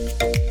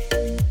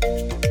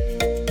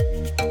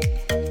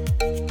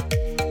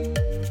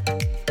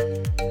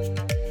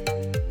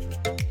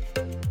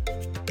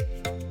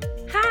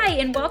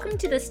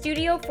to the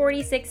Studio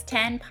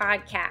 4610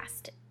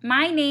 podcast.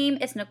 My name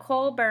is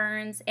Nicole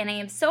Burns, and I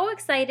am so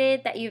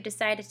excited that you've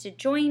decided to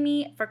join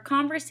me for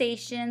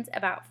conversations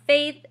about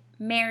faith,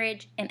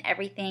 marriage, and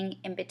everything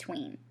in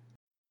between.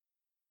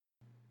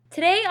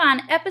 Today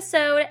on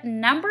episode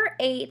number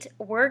 8,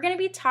 we're going to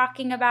be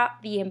talking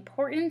about the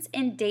importance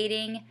in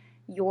dating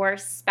your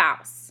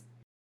spouse.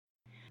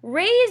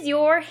 Raise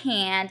your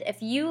hand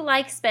if you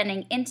like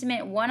spending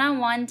intimate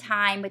one-on-one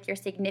time with your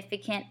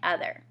significant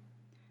other.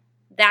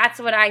 That's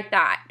what I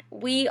thought.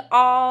 We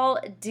all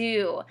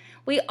do.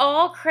 We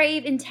all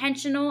crave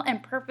intentional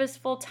and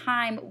purposeful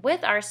time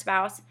with our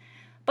spouse,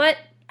 but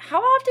how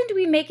often do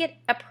we make it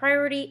a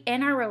priority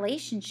in our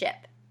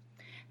relationship?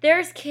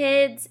 There's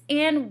kids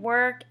and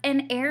work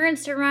and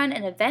errands to run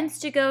and events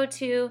to go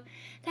to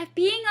that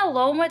being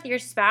alone with your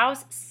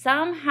spouse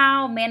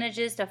somehow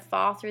manages to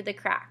fall through the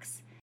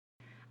cracks.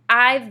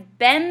 I've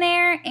been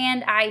there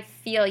and I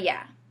feel ya.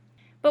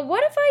 But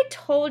what if I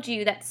told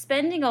you that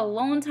spending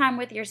alone time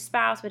with your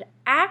spouse would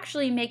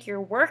actually make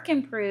your work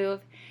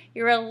improve,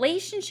 your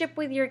relationship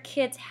with your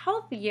kids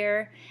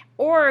healthier,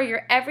 or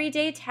your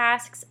everyday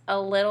tasks a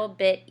little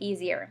bit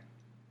easier?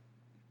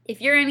 If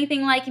you're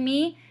anything like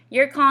me,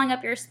 you're calling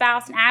up your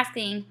spouse and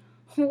asking,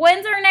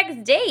 when's our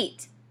next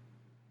date?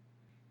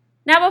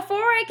 Now, before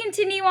I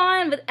continue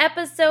on with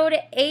episode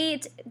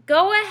 8,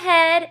 go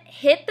ahead,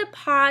 hit the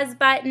pause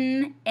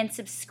button, and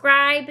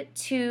subscribe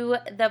to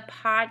the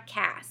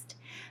podcast.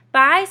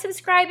 By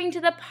subscribing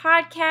to the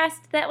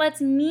podcast, that lets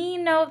me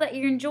know that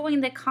you're enjoying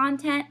the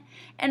content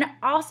and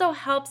also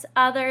helps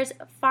others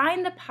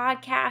find the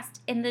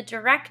podcast in the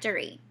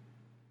directory.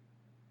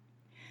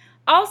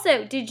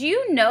 Also, did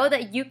you know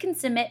that you can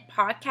submit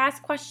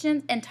podcast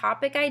questions and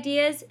topic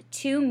ideas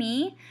to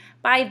me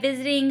by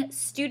visiting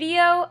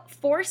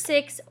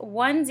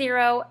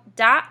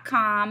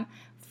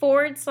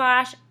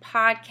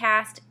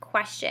studio4610.com/podcast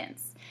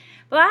questions?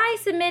 By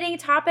submitting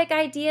topic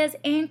ideas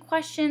and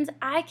questions,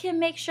 I can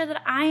make sure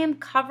that I am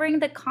covering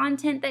the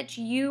content that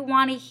you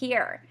want to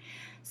hear.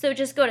 So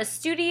just go to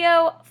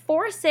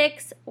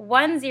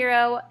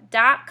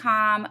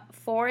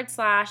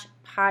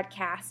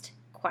studio4610.com/podcast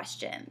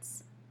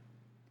questions.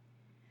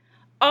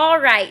 All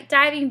right,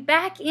 diving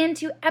back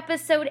into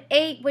episode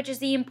 8, which is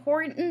the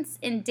importance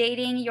in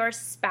dating your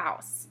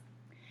spouse.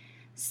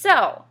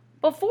 So,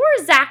 before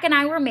Zach and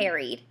I were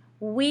married,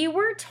 we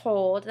were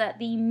told that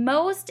the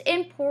most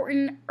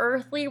important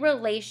earthly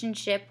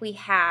relationship we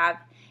have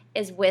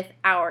is with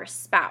our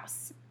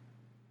spouse.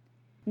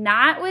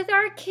 Not with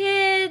our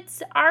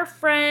kids, our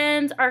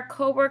friends, our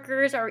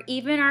coworkers, or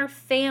even our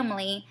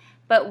family,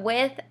 but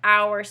with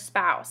our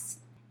spouse.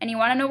 And you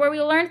want to know where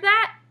we learned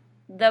that?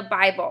 The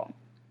Bible.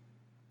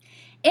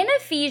 In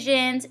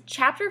Ephesians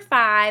chapter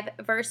 5,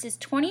 verses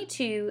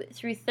 22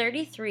 through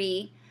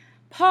 33,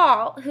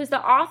 Paul, who's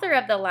the author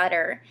of the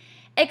letter,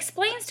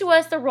 explains to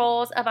us the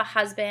roles of a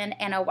husband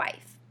and a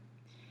wife.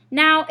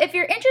 Now, if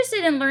you're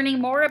interested in learning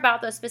more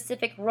about those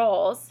specific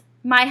roles,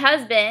 my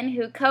husband,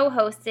 who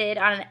co-hosted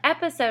on an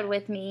episode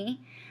with me,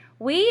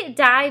 we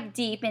dive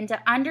deep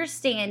into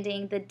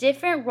understanding the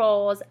different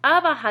roles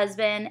of a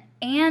husband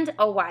and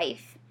a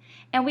wife.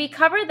 And we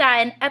cover that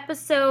in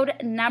episode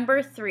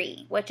number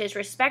 3, which is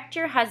Respect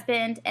Your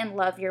Husband and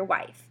Love Your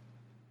Wife.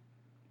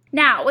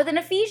 Now, within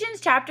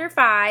Ephesians chapter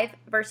 5,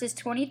 verses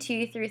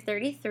 22 through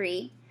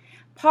 33,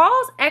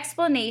 Paul's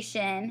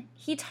explanation,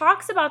 he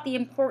talks about the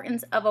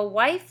importance of a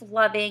wife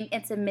loving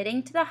and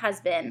submitting to the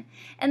husband,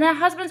 and that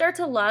husbands are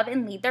to love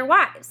and lead their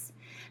wives.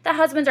 The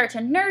husbands are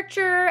to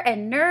nurture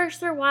and nourish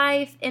their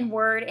wife in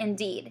word and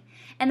deed,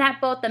 and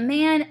that both the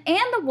man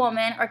and the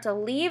woman are to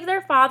leave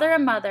their father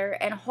and mother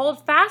and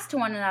hold fast to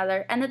one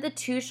another, and that the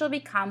two shall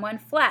become one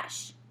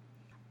flesh.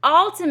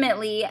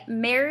 Ultimately,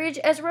 marriage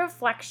is a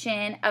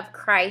reflection of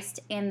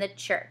Christ and the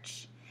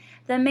church.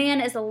 The man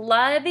is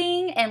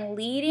loving and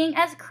leading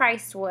as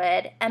Christ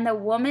would, and the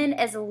woman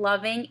is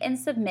loving and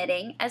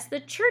submitting as the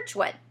church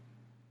would.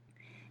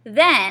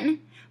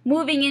 Then,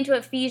 moving into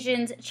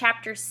Ephesians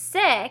chapter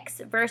 6,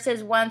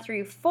 verses 1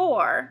 through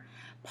 4,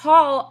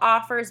 Paul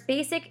offers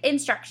basic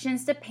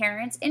instructions to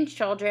parents and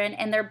children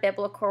in their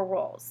biblical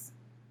roles.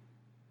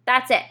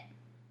 That's it.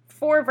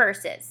 4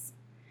 verses.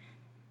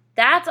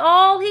 That's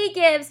all he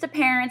gives to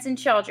parents and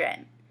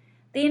children.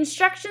 The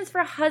instructions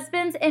for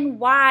husbands and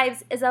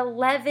wives is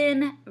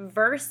 11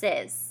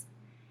 verses.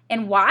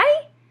 And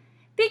why?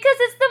 Because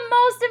it's the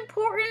most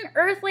important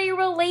earthly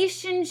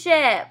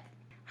relationship.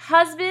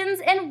 Husbands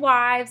and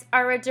wives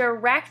are a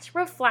direct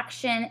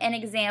reflection and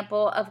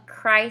example of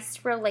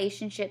Christ's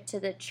relationship to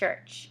the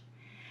church.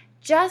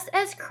 Just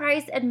as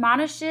Christ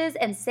admonishes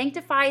and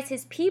sanctifies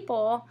his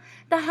people,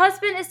 the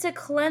husband is to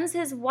cleanse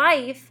his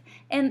wife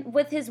and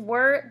with his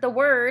word, the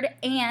word,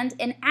 and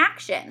in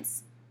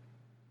actions.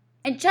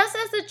 And just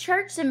as the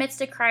church submits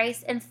to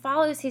Christ and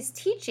follows his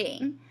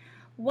teaching,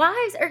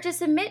 wives are to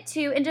submit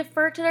to and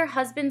defer to their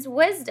husband's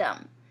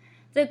wisdom.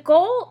 The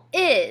goal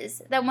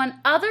is that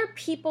when other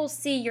people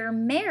see your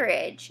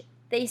marriage,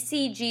 they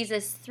see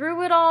Jesus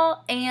through it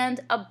all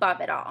and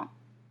above it all.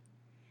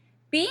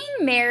 Being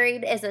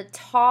married is a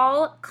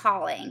tall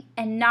calling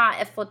and not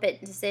a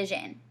flippant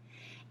decision.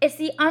 It's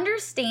the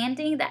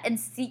understanding that in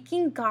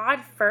seeking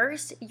God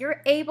first,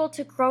 you're able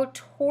to grow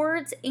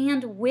towards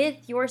and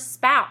with your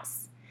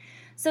spouse.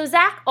 So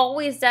Zach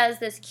always does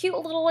this cute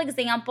little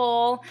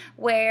example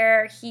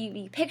where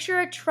you picture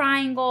a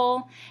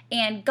triangle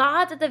and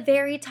God's at the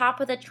very top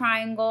of the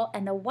triangle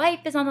and the wife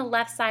is on the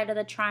left side of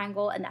the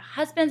triangle and the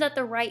husband's at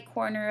the right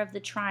corner of the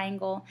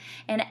triangle.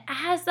 And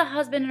as the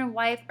husband and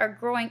wife are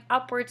growing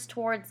upwards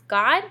towards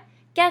God,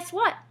 guess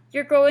what?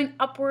 You're growing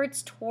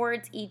upwards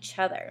towards each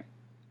other.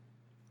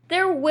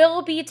 There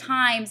will be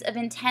times of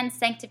intense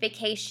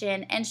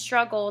sanctification and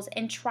struggles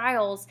and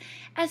trials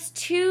as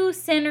two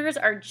sinners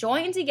are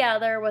joined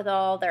together with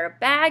all their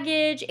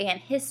baggage and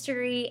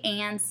history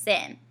and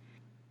sin.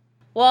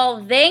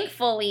 Well,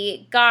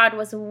 thankfully, God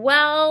was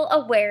well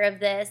aware of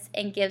this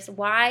and gives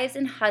wives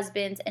and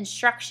husbands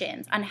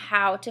instructions on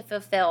how to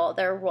fulfill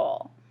their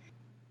role.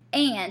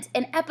 And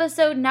in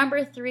episode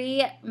number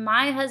 3,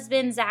 my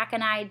husband Zach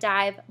and I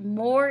dive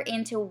more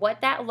into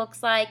what that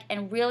looks like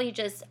and really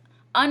just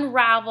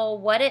unravel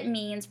what it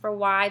means for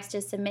wives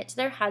to submit to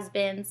their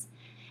husbands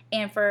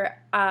and for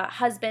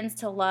husbands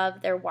to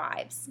love their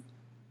wives.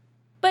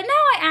 But now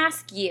I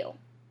ask you,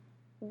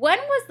 when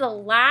was the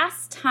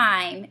last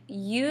time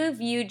you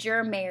viewed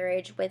your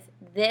marriage with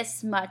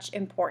this much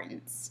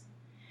importance?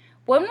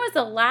 When was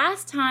the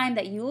last time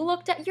that you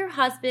looked at your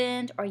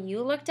husband or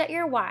you looked at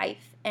your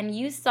wife and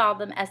you saw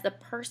them as the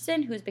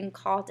person who's been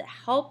called to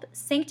help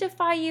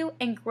sanctify you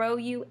and grow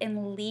you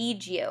and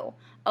lead you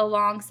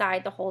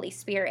alongside the Holy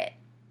Spirit?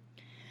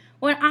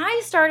 When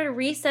I started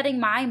resetting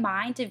my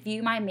mind to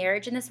view my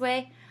marriage in this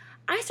way,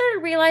 I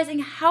started realizing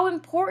how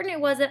important it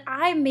was that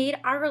I made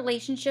our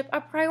relationship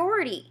a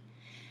priority.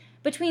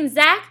 Between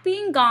Zach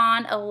being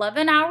gone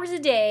 11 hours a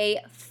day,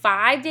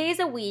 5 days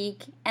a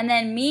week, and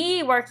then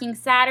me working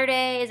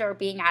Saturdays or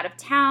being out of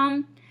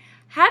town,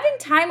 having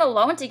time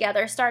alone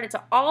together started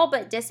to all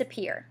but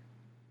disappear.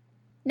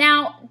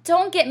 Now,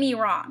 don't get me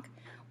wrong.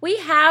 We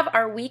have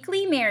our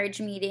weekly marriage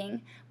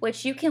meeting,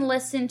 which you can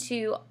listen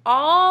to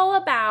all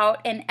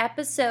about in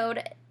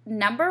episode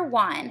number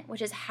 1,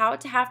 which is how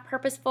to have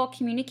purposeful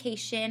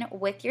communication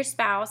with your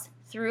spouse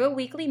through a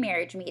weekly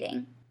marriage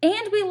meeting.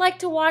 And we like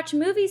to watch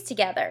movies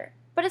together,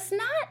 but it's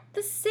not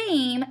the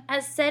same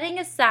as setting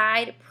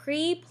aside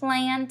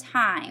pre-planned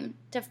time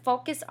to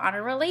focus on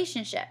a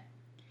relationship.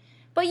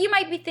 But you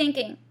might be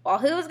thinking, well,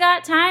 who's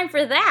got time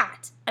for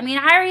that? I mean,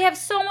 I already have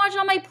so much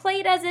on my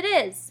plate as it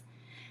is.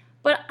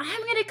 But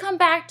I'm going to come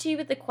back to you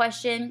with the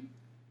question,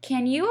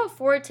 can you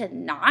afford to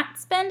not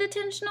spend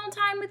intentional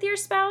time with your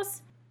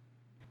spouse?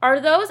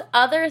 Are those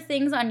other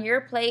things on your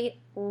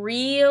plate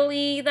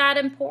really that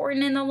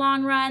important in the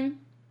long run?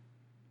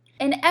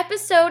 In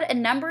episode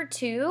number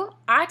 2,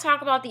 I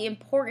talk about the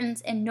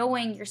importance in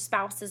knowing your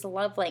spouse's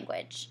love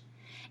language.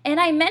 And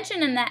I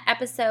mentioned in that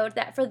episode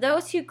that for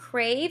those who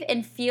crave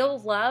and feel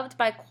loved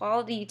by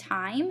quality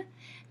time,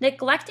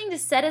 neglecting to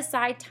set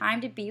aside time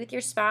to be with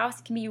your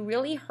spouse can be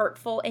really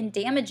hurtful and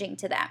damaging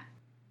to them.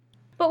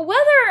 But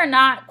whether or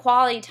not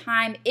quality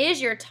time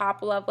is your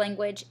top love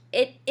language,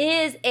 it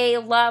is a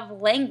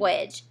love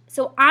language.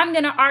 So I'm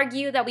going to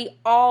argue that we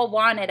all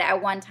want it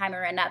at one time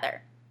or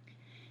another.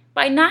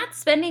 By not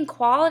spending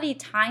quality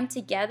time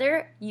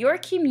together, you're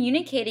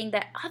communicating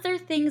that other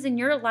things in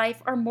your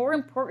life are more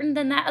important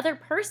than that other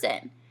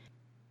person.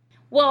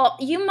 Well,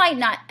 you might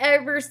not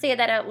ever say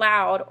that out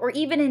loud or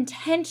even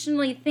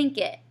intentionally think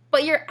it,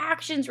 but your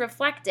actions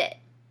reflect it.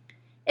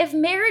 If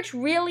marriage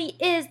really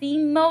is the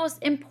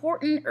most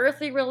important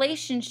earthly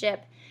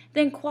relationship,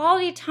 then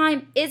quality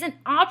time isn't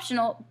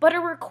optional, but a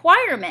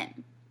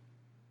requirement.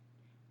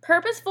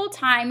 Purposeful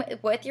time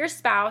with your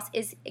spouse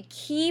is a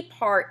key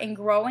part in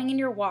growing in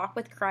your walk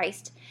with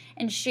Christ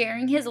and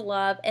sharing His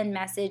love and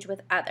message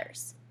with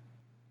others.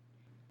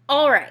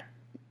 All right,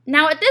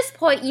 now at this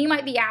point you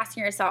might be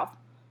asking yourself,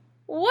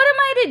 what am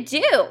I to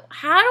do?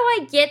 How do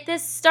I get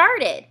this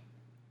started?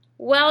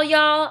 Well,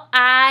 y'all,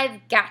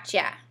 I've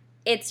gotcha.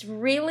 It's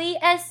really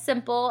as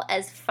simple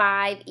as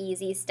 5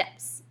 easy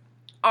steps.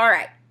 All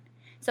right.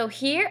 So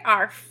here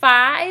are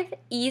 5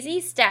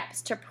 easy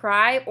steps to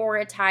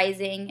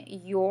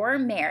prioritizing your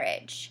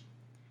marriage.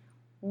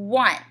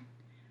 1,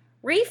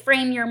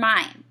 reframe your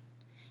mind.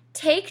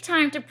 Take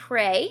time to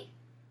pray.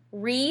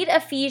 Read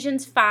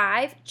Ephesians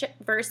 5,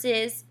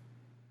 verses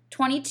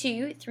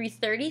 22 through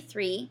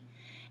 33,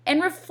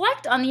 and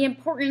reflect on the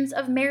importance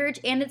of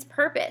marriage and its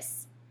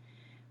purpose.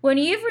 When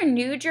you've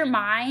renewed your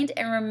mind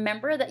and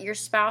remember that your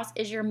spouse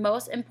is your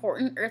most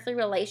important earthly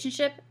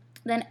relationship,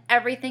 then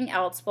everything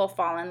else will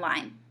fall in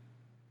line.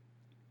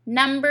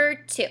 Number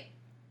 2,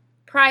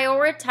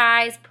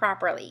 prioritize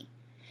properly.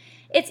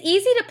 It's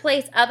easy to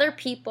place other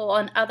people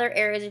and other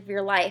areas of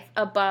your life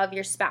above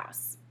your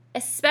spouse,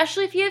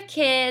 especially if you have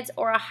kids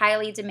or a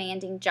highly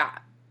demanding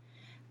job.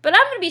 But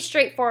I'm going to be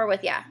straightforward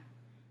with you.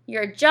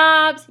 Your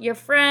jobs, your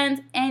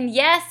friends, and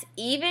yes,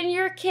 even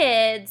your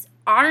kids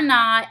are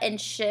not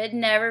and should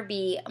never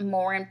be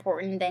more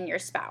important than your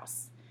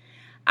spouse.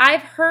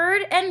 I've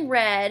heard and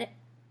read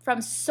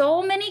from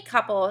so many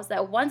couples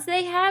that once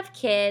they have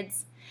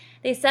kids,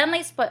 they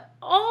suddenly put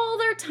all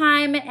their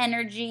time and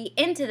energy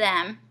into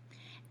them,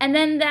 and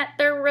then that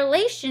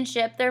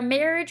their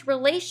marriage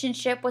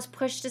relationship was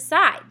pushed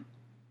aside.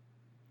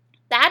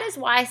 That is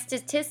why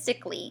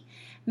statistically,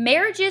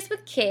 marriages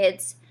with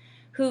kids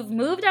who've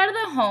moved out of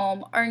the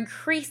home are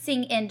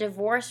increasing in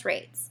divorce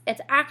rates.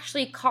 It's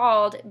actually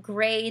called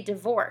gray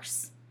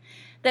divorce.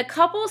 The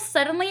couple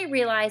suddenly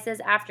realizes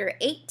after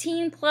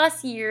 18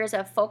 plus years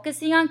of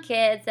focusing on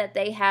kids that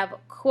they have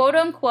quote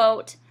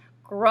unquote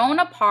grown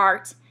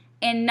apart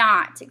and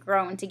not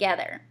grown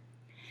together.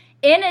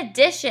 In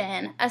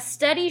addition, a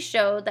study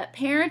showed that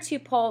parents who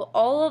pour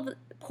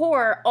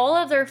all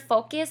of their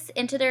focus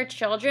into their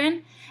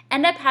children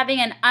end up having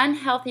an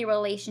unhealthy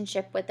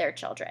relationship with their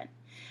children.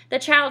 The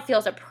child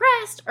feels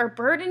oppressed or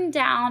burdened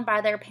down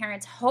by their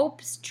parents'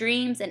 hopes,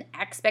 dreams, and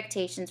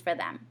expectations for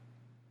them.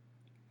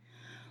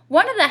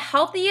 One of the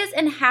healthiest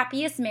and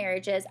happiest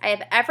marriages I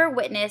have ever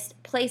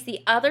witnessed place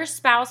the other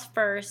spouse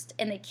first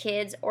and the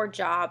kids or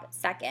job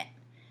second.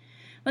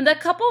 When the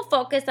couple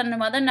focused on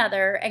one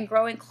another and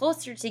growing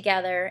closer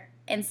together,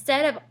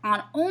 instead of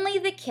on only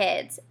the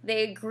kids,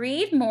 they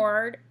agreed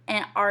more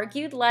and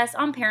argued less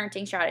on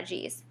parenting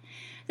strategies.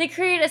 They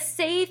created a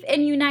safe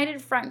and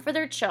united front for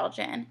their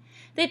children.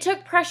 They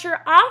took pressure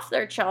off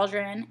their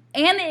children,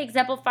 and they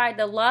exemplified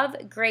the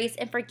love, grace,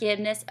 and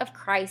forgiveness of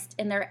Christ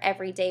in their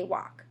everyday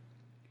walk.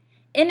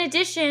 In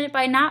addition,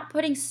 by not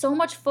putting so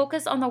much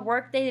focus on the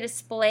work they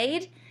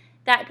displayed,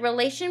 that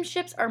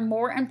relationships are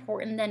more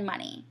important than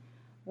money.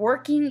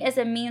 Working is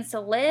a means to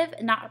live,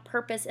 not a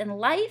purpose in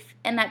life,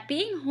 and that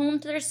being home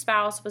to their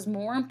spouse was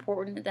more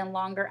important than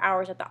longer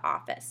hours at the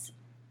office.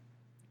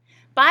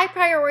 By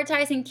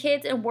prioritizing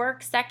kids and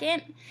work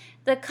second,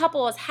 the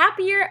couple is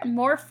happier,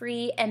 more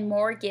free, and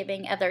more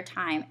giving of their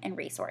time and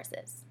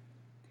resources.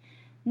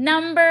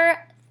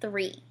 Number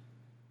 3,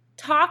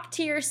 talk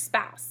to your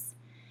spouse.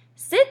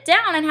 Sit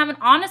down and have an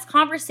honest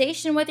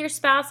conversation with your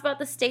spouse about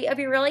the state of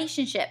your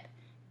relationship.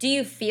 Do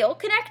you feel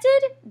connected?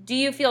 Do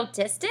you feel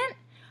distant?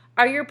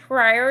 Are your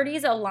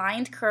priorities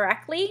aligned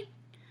correctly?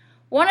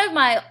 One of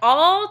my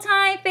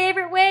all-time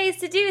favorite ways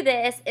to do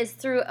this is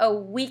through a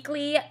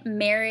weekly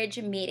marriage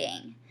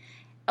meeting.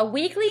 A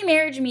weekly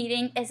marriage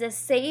meeting is a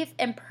safe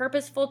and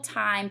purposeful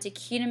time to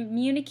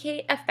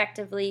communicate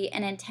effectively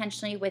and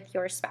intentionally with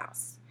your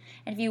spouse.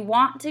 And if you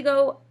want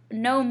to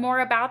know more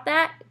about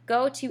that,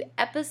 go to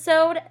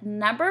episode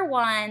number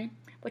 1,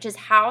 which is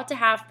how to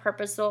have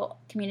purposeful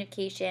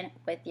communication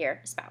with your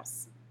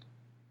spouse.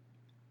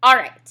 All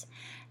right,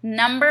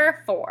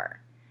 number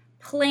 4,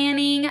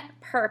 planning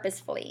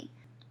purposefully.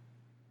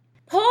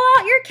 Pull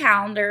out your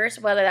calendars,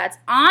 whether that's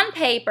on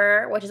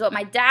paper, which is what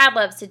my dad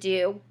loves to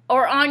do,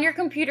 or on your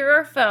computer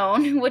or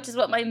phone, which is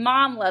what my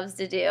mom loves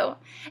to do,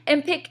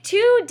 and pick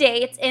 2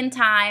 dates and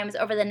times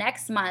over the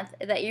next month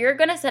that you're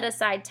going to set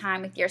aside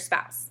time with your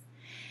spouse.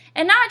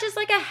 And not just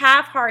like a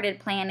half-hearted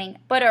planning,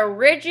 but a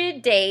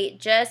rigid date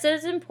just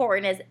as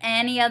important as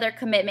any other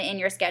commitment in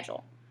your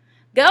schedule.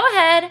 Go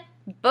ahead,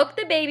 book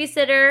the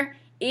babysitter,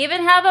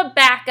 even have a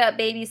backup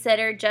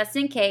babysitter just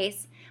in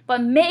case,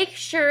 but make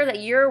sure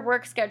that your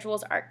work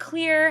schedules are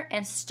clear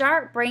and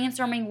start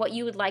brainstorming what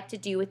you would like to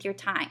do with your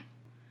time.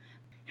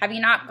 Have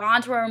you not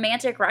gone to a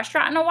romantic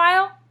restaurant in a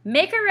while?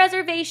 Make a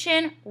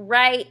reservation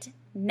right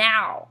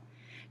now.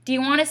 Do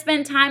you want to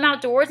spend time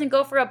outdoors and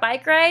go for a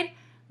bike ride?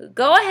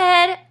 Go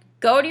ahead,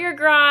 go to your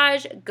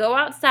garage, go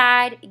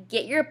outside,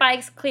 get your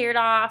bikes cleared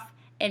off,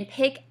 and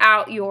pick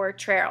out your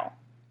trail.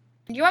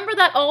 Do you remember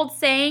that old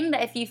saying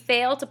that if you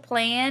fail to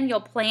plan, you'll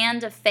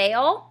plan to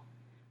fail?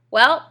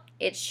 Well,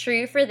 it's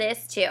true for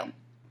this too.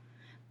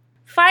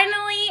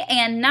 Finally,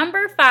 and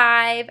number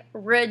 5,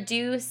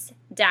 reduce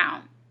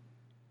down.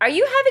 Are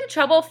you having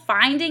trouble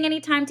finding any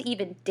time to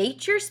even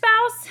date your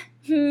spouse?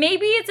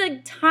 Maybe it's a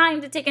time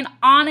to take an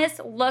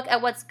honest look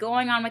at what's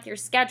going on with your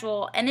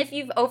schedule and if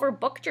you've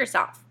overbooked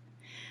yourself.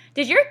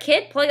 Did your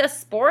kid play a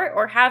sport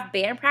or have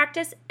band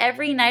practice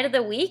every night of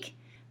the week?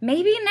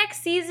 Maybe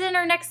next season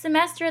or next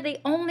semester they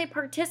only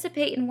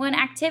participate in one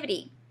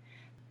activity.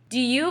 Do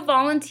you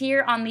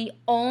volunteer on the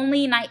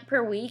only night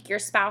per week your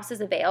spouse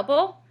is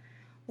available?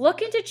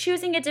 Look into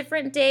choosing a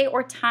different day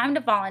or time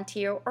to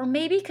volunteer, or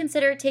maybe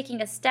consider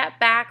taking a step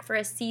back for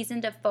a season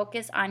to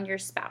focus on your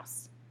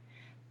spouse.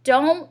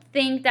 Don't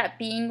think that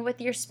being with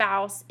your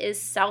spouse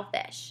is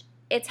selfish.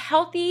 It's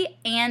healthy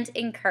and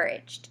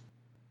encouraged.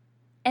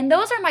 And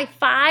those are my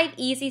 5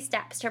 easy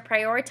steps to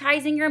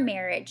prioritizing your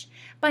marriage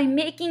by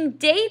making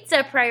dates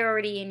a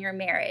priority in your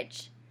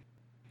marriage.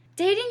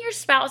 Dating your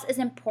spouse is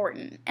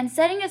important, and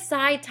setting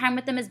aside time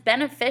with them is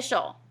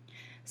beneficial.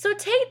 So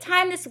take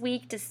time this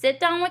week to sit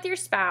down with your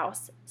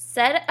spouse,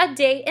 set a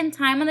date and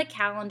time on the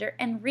calendar,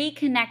 and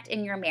reconnect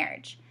in your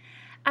marriage.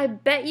 I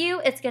bet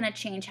you it's going to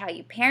change how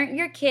you parent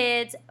your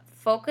kids,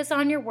 focus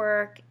on your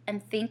work,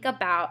 and think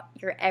about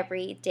your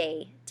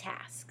everyday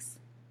tasks.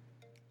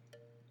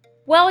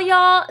 Well,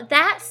 y'all,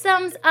 that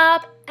sums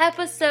up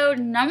episode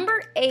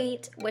number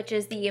 8, which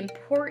is the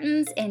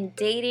importance in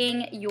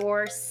dating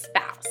your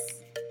spouse.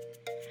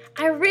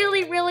 I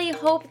really, really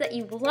hope that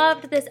you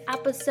loved this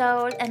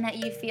episode and that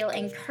you feel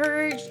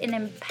encouraged and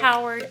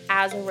empowered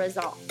as a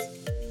result.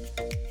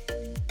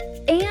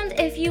 And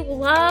if you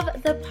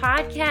love the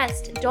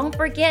podcast, don't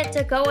forget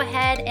to go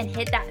ahead and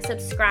hit that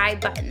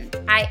subscribe button.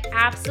 I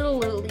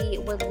absolutely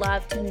would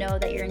love to know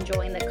that you're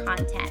enjoying the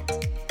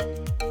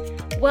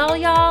content. Well,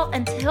 y'all,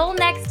 until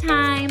next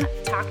time,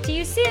 talk to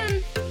you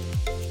soon.